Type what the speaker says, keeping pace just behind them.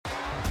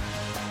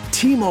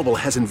T-Mobile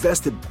has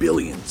invested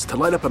billions to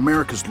light up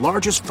America's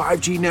largest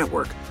 5G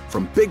network,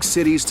 from big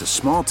cities to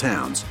small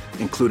towns,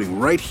 including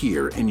right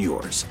here in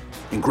yours.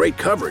 And great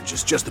coverage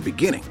is just the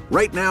beginning.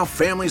 Right now,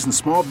 families and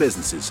small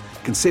businesses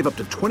can save up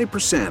to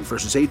 20%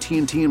 versus AT&T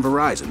and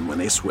Verizon when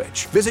they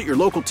switch. Visit your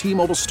local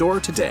T-Mobile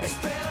store today.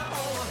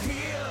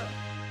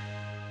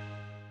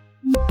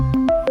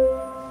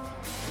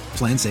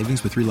 Plan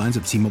savings with 3 lines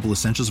of T-Mobile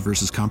Essentials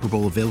versus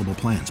comparable available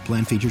plans.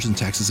 Plan features and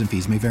taxes and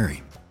fees may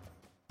vary.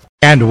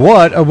 And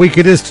what a week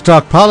it is to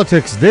talk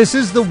politics. This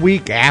is the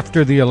week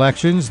after the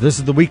elections. This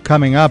is the week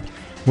coming up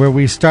where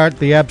we start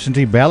the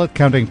absentee ballot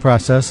counting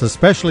process,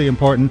 especially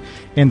important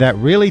in that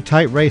really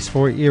tight race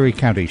for Erie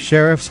County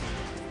sheriffs.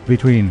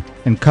 Between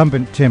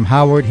incumbent Tim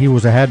Howard, he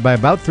was ahead by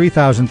about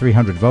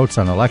 3,300 votes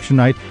on election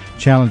night.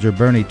 Challenger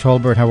Bernie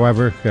Tolbert,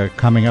 however,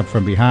 coming up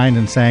from behind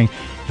and saying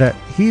that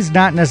he's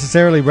not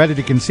necessarily ready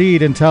to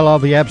concede until all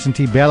the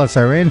absentee ballots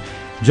are in.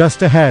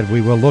 Just ahead,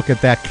 we will look at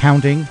that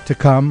counting to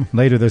come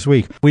later this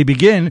week. We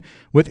begin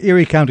with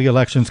Erie County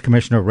Elections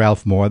Commissioner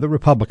Ralph Moore, the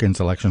Republicans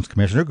Elections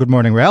Commissioner. Good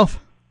morning, Ralph.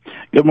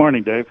 Good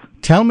morning, Dave.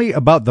 Tell me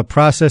about the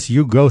process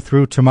you go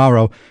through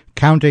tomorrow,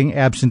 counting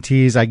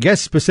absentees, I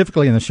guess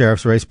specifically in the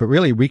sheriff's race, but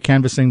really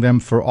recanvassing them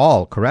for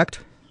all,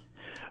 correct?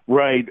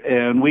 Right,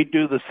 and we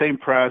do the same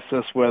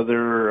process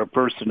whether a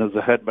person is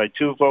ahead by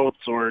 2 votes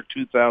or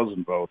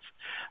 2,000 votes.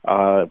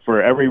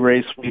 For every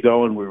race we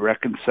go and we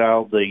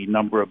reconcile the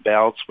number of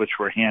ballots which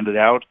were handed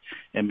out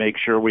and make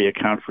sure we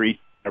account for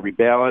every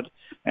ballot,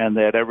 and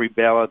that every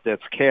ballot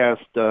that's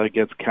cast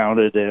gets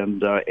counted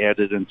and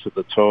added into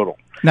the total.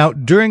 Now,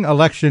 during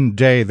Election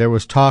Day, there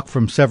was talk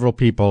from several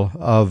people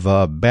of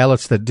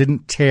ballots that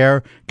didn't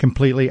tear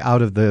completely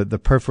out of the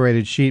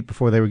perforated sheet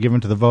before they were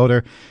given to the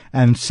voter,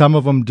 and some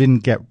of them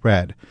didn't get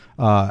read.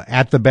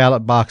 At the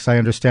ballot box, I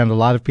understand a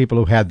lot of people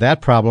who had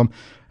that problem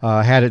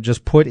had it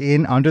just put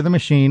in under the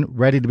machine,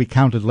 ready to be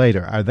counted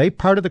later. Are they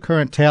part of the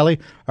current tally,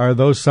 or are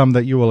those some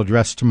that you will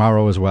address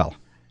tomorrow as well?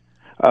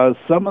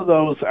 Some of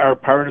those are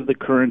part of the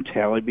current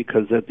tally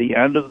because at the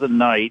end of the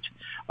night,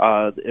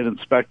 an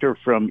inspector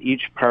from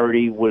each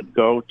party would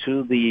go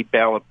to the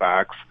ballot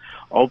box,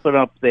 open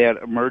up that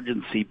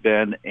emergency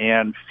bin,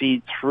 and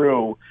feed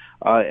through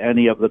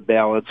any of the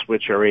ballots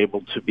which are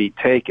able to be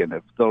taken.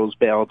 If those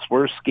ballots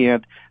were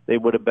scanned, they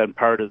would have been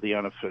part of the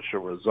unofficial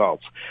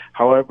results.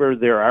 However,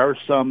 there are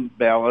some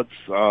ballots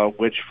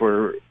which,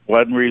 for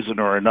one reason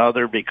or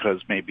another, because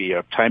maybe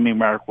a timing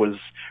mark was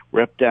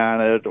ripped on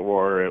it,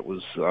 or it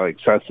was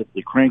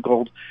excessively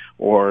crinkled,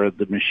 or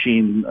the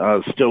machine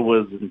still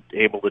wasn't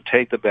able to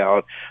take the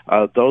ballot,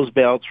 those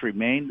ballots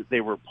remained.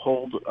 They were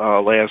pulled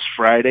last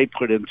Friday,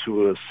 put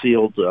into a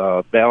sealed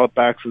ballot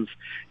boxes,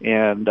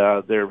 and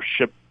they're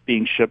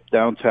being shipped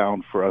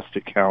downtown for us to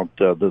count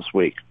this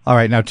week. All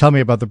right. Now tell me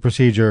about the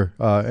procedure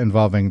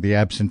involving the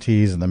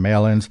absentees and the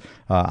mail-ins.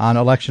 On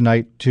election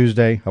night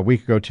Tuesday, a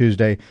week ago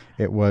Tuesday,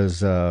 it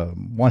was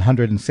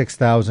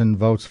 106,000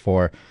 votes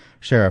for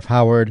Sheriff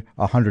Howard,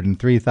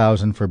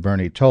 103,000 for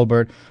Bernie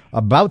Tolbert,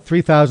 about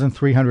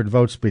 3,300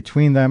 votes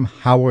between them,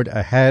 Howard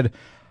ahead.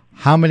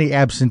 How many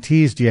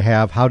absentees do you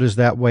have? How does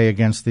that weigh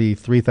against the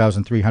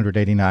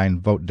 3,389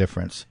 vote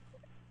difference?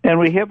 And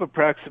we have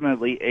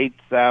approximately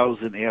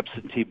 8,000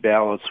 absentee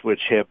ballots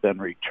which have been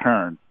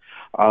returned.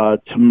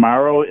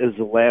 Tomorrow is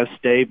the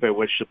last day by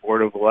which the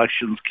Board of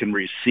Elections can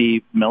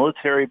receive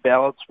military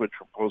ballots, which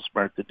were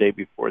postmarked the day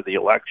before the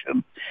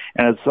election.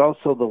 And it's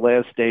also the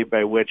last day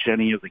by which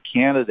any of the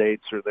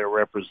candidates or their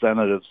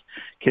representatives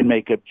can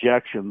make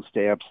objections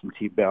to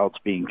absentee ballots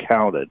being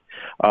counted.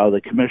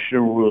 The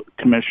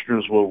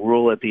commissioners will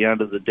rule at the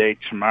end of the day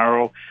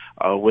tomorrow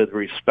with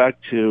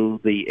respect to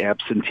the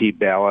absentee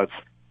ballots.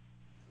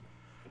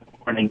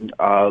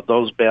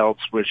 Those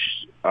ballots which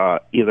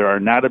either are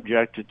not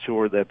objected to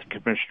or that the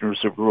commissioners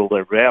have ruled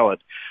are valid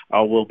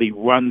will be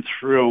run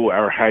through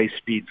our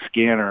high-speed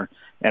scanner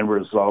and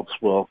results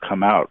will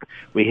come out.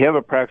 We have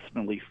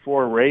approximately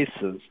 4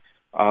 races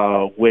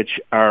which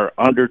are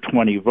under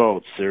 20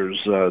 votes. There's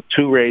 2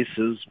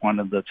 races, one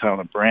in the town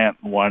of Brant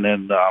and one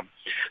in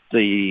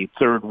the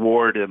 3rd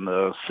Ward in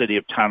the city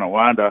of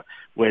Tonawanda,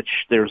 which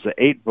there's an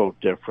 8-vote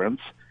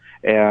difference.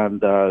 And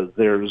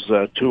there's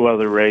 2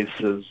 other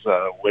races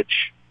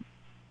which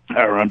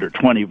are under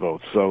 20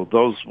 votes. So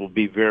those will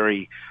be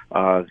very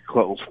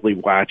closely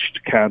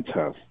watched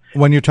contests.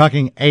 When you're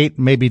talking 8,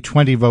 maybe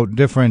 20 vote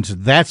difference,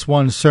 that's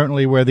one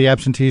certainly where the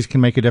absentees can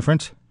make a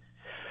difference?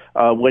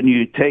 When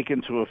you take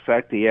into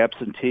effect the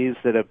absentees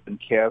that have been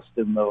cast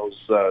in those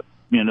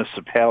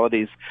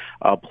municipalities,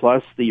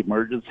 plus the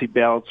emergency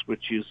ballots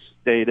which you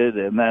stated,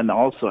 and then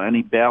also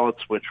any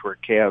ballots which were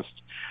cast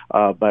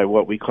by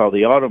what we call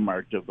the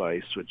AutoMark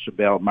device, which is a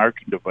ballot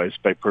marking device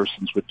by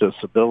persons with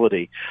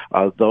disability.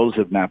 Those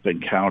have not been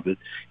counted.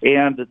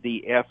 And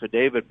the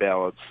affidavit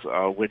ballots,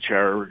 which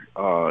are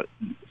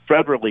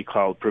federally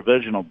called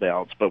provisional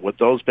ballots, but what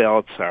those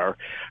ballots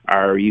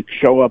are you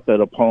show up at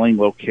a polling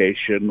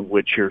location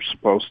which you're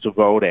supposed to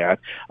vote at,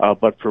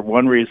 but for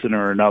one reason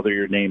or another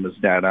your name is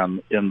not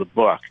in the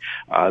book.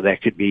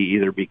 That could be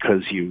either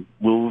because you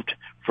moved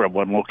from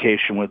one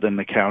location within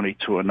the county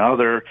to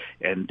another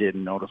and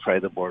didn't notify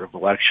the Board of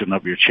Election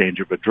of your change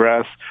of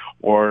address,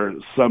 or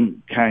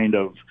some kind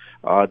of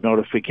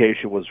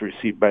notification was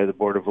received by the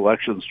Board of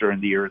Elections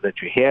during the year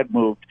that you had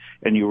moved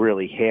and you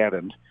really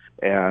hadn't,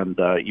 and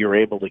you're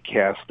able to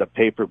cast a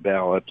paper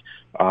ballot,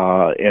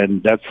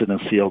 and that's in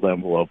a sealed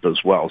envelope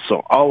as well.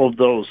 So all of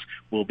those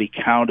will be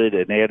counted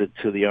and added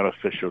to the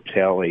unofficial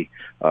tally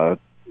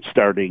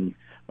starting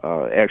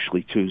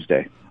actually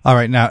Tuesday. All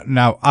right.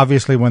 Now,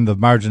 obviously, when the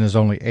margin is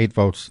only 8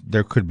 votes,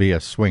 there could be a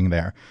swing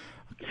there.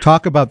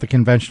 Talk about the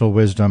conventional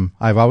wisdom.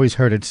 I've always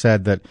heard it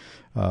said that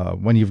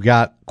when you've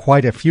got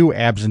quite a few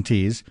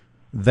absentees,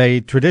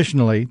 they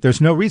traditionally,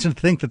 there's no reason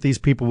to think that these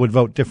people would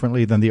vote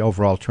differently than the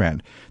overall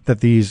trend, that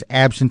these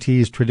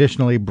absentees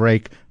traditionally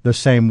break the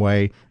same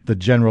way the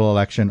general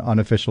election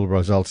unofficial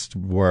results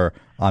were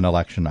on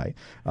election night.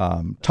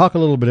 Talk a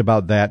little bit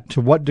about that.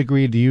 To what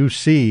degree do you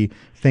see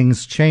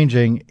things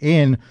changing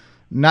in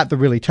not the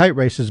really tight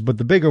races, but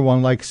the bigger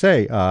one, like,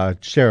 say,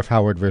 Sheriff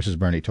Howard versus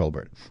Bernie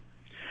Tolbert?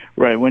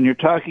 Right. When you're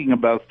talking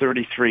about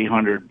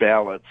 3,300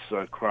 ballots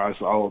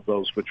across all of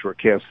those which were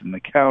cast in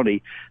the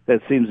county,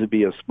 that seems to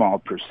be a small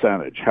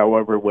percentage.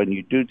 However, when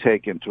you do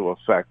take into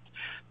effect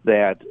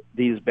that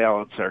these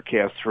ballots are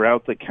cast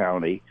throughout the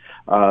county,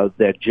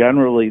 that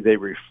generally they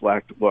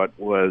reflect what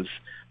was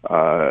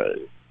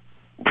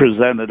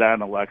presented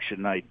on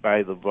election night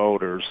by the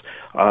voters,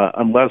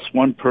 unless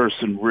one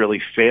person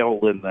really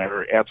failed in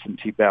their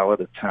absentee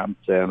ballot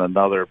attempt and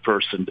another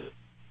person,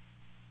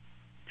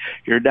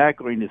 you're not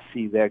going to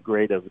see that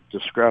great of a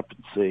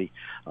discrepancy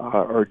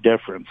or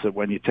difference. And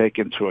when you take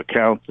into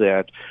account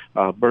that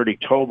Bernie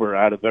Tolbert,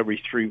 out of every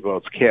 3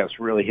 votes cast,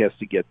 really has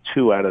to get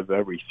 2 out of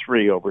every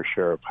 3 over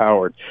Sheriff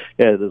Howard,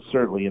 it is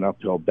certainly an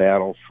uphill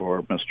battle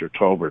for Mr.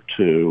 Tolbert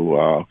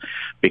to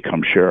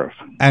become sheriff.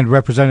 And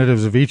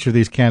representatives of each of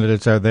these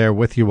candidates are there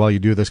with you while you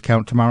do this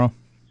count tomorrow?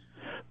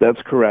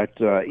 That's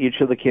correct. Each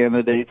of the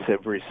candidates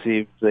have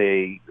received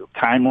a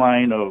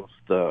timeline of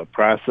the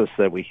process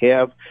that we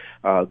have.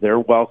 They're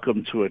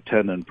welcome to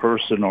attend in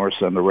person or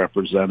send a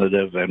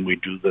representative, and we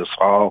do this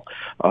all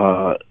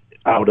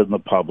out in the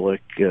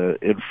public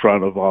in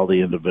front of all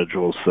the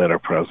individuals that are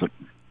present.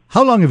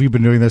 How long have you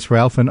been doing this,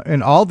 Ralph? And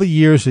in all the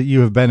years that you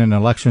have been an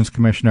elections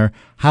commissioner,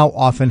 how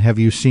often have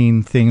you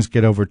seen things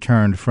get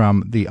overturned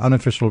from the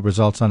unofficial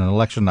results on an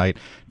election night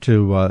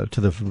to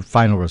the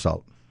final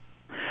result?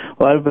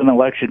 Well, I've been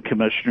election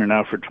commissioner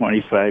now for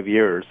 25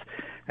 years,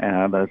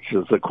 and that's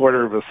just a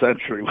quarter of a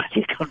century when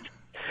you come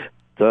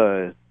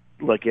to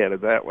look at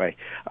it that way.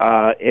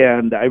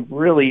 And I've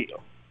really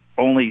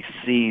only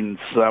seen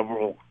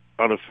several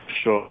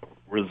unofficial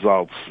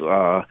results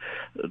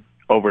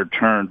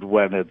overturned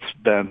when it's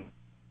been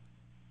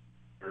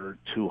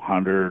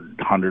 200,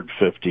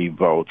 150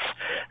 votes.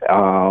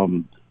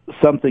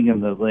 Something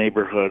in the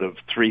neighborhood of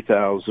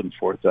 3,000,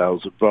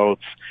 4,000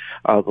 votes.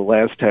 The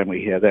last time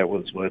we had that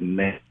was when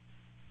they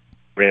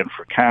ran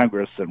for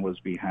Congress and was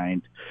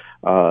behind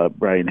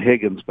Brian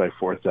Higgins by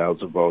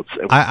 4,000 votes.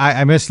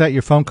 I missed that.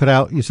 Your phone cut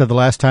out. You said the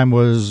last time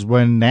was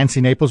when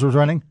Nancy Naples was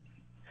running?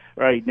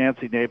 Right.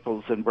 Nancy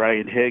Naples and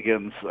Brian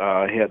Higgins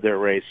had their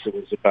race. It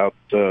was about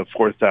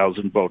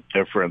 4,000 vote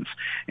difference.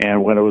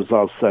 And when it was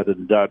all said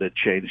and done, it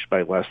changed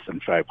by less than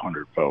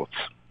 500 votes.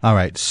 All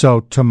right.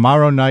 So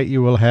tomorrow night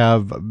you will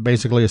have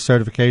basically a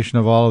certification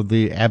of all of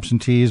the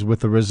absentees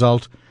with the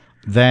result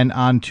then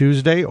on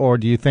Tuesday? Or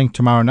do you think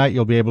tomorrow night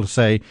you'll be able to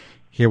say,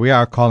 here we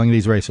are calling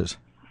these races?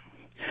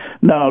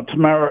 No,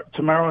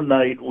 tomorrow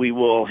night we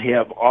will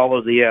have all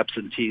of the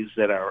absentees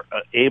that are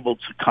able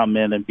to come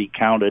in and be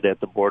counted at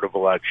the Board of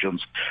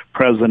Elections,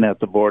 present at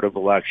the Board of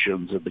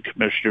Elections, and the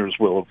commissioners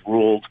will have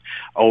ruled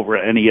over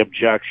any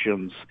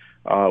objections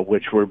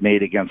which were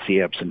made against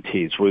the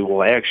absentees. We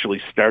will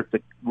actually start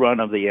the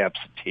run of the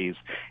absentees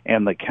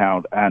and the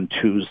count on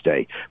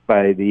Tuesday.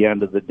 By the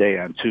end of the day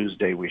on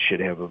Tuesday, we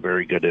should have a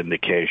very good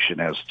indication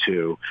as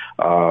to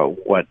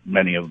what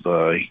many of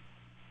the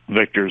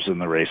victors in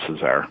the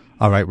races are.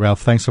 All right, Ralph,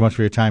 thanks so much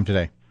for your time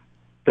today.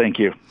 Thank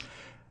you.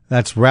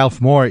 That's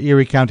Ralph Moore,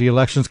 Erie County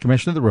Elections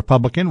Commissioner, the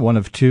Republican, one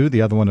of 2,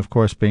 the other one, of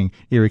course, being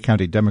Erie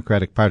County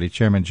Democratic Party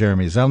Chairman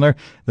Jeremy Zellner.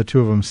 The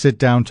 2 of them sit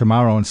down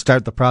tomorrow and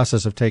start the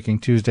process of taking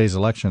Tuesday's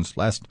elections,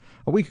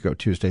 a week ago,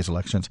 Tuesday's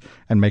elections,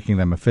 and making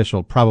them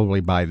official probably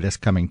by this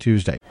coming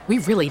Tuesday. We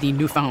really need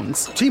new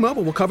phones.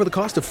 T-Mobile will cover the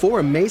cost of 4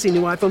 amazing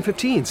new iPhone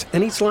 15s,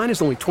 and each line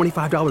is only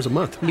 $25 a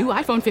month. New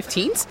iPhone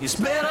 15s? It's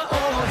better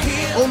over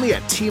here. Only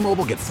at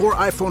T-Mobile, get 4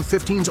 iPhone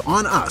 15s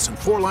on us and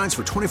 4 lines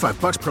for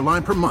 $25 per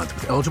line per month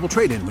with eligible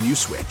trade-in when you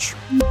switch.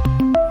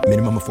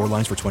 Minimum of 4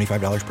 lines for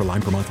 $25 per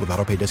line per month with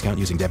autopay discount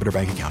using debit or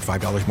bank account.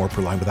 $5 more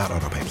per line without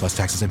autopay, plus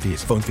taxes and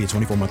fees. Phone fee at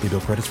 24 monthly bill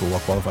credits for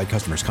well-qualified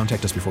customers.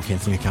 Contact us before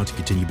canceling account to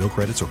continue bill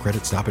credits or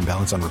credit stop and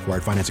balance on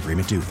required finance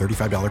agreement due.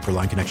 $35 per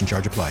line connection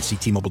charge applies. See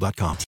T-Mobile.com.